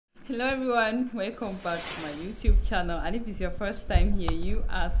Hello everyone, welcome back to my YouTube channel, and if it's your first time here, you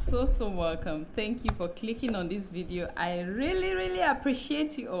are so welcome. Thank you for clicking on this video. I really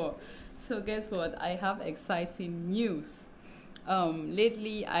appreciate you all. So guess what, I have exciting news.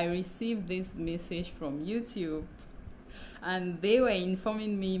 Lately I received this message from YouTube, and they were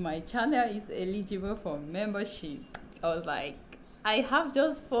informing me my channel is eligible for membership. I was like, I have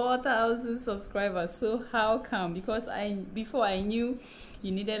just 4,000 subscribers, so how come? Because before I knew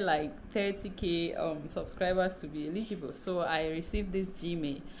you needed like 30k subscribers to be eligible. So I received this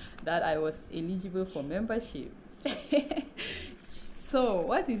Gmail that I was eligible for membership. So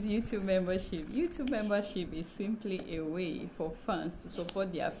what is YouTube membership? YouTube membership is simply a way for fans to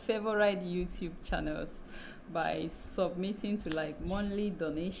support their favorite YouTube channels by submitting to like monthly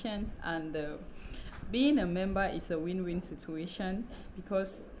donations, and being a member is a win-win situation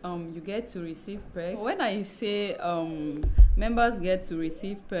because you get to receive perks. When I say members get to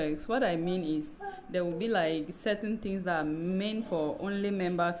receive perks, what I mean is there will be like certain things that are meant for only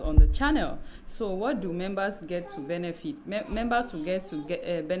members on the channel. So what do members get to benefit? Members will get to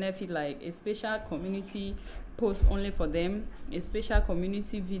benefit like a special community post only for them, a special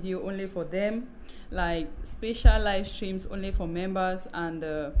community video only for them, like special live streams only for members, and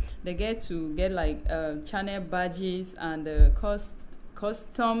they get to get like channel badges and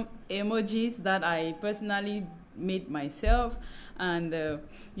custom emojis that I personally made myself, and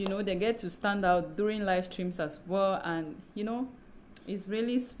you know, they get to stand out during live streams as well. And you know, it's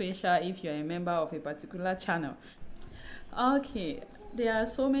really special if you're a member of a particular channel. Okay, there are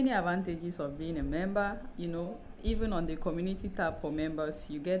so many advantages of being a member. You know, even on the community tab for members,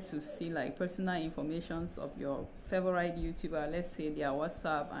 you get to see like personal informations of your favorite YouTuber, let's say their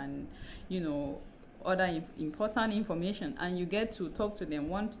WhatsApp, and you know, other important information, and you get to talk to them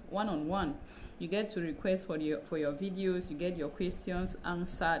one-on-one. You get to request for your videos, you get your questions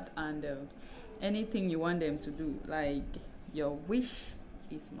answered, and anything you want them to do, like your wish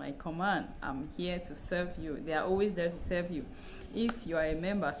is my command. I'm here to serve you. They are always there to serve you if you are a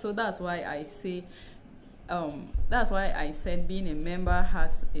member. So that's why I say said being a member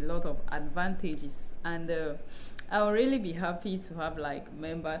has a lot of advantages, and I'll really be happy to have like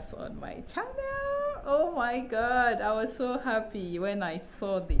members on my channel. Oh my god, I was so happy when I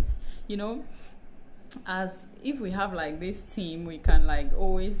saw this. You know, as if we have like this team, we can like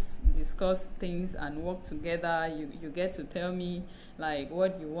always discuss things and work together. You get to tell me like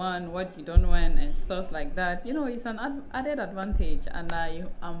what you want, what you don't want, and stuff like that. You know, it's an added advantage, and I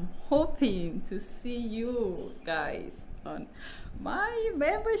am hoping to see you guys on my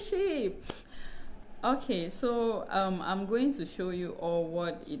membership. Okay, so I'm going to show you all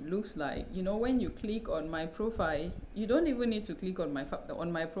what it looks like. You know, when you click on my profile, you don't even need to click on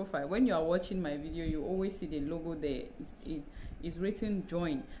my profile. When you are watching my video, you always see the logo there. It is written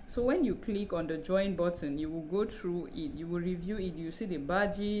join. So when you click on the join button, you will go through it, you will review it, you see the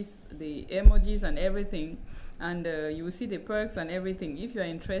badges, the emojis and everything, and you will see the perks and everything. If you are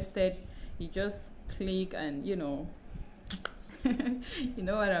interested, you just click, and you know, you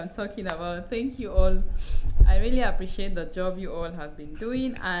know what I'm talking about. Thank you all. I really appreciate the job you all have been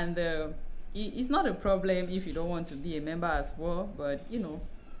doing, and it's not a problem if you don't want to be a member as well, but you know,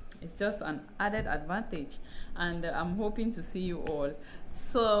 it's just an added advantage, and I'm hoping to see you all.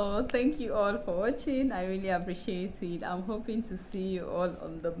 So thank you all for watching. I really appreciate it. I'm hoping to see you all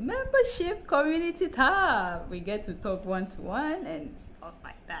on the membership community tab. We get to talk one-to-one and stuff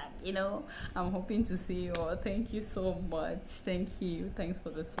like that, you know. I'm hoping to see you all. Thank you so much. Thank you. Thanks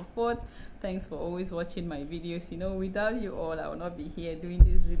for the support. Thanks for always watching my videos. You know, without you all, I would not be here doing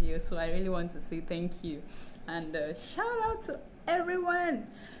this video. So I really want to say thank you, and shout out to everyone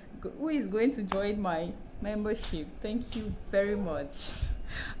who is going to join my membership. Thank you very much.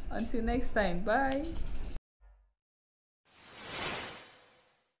 Until next time, bye.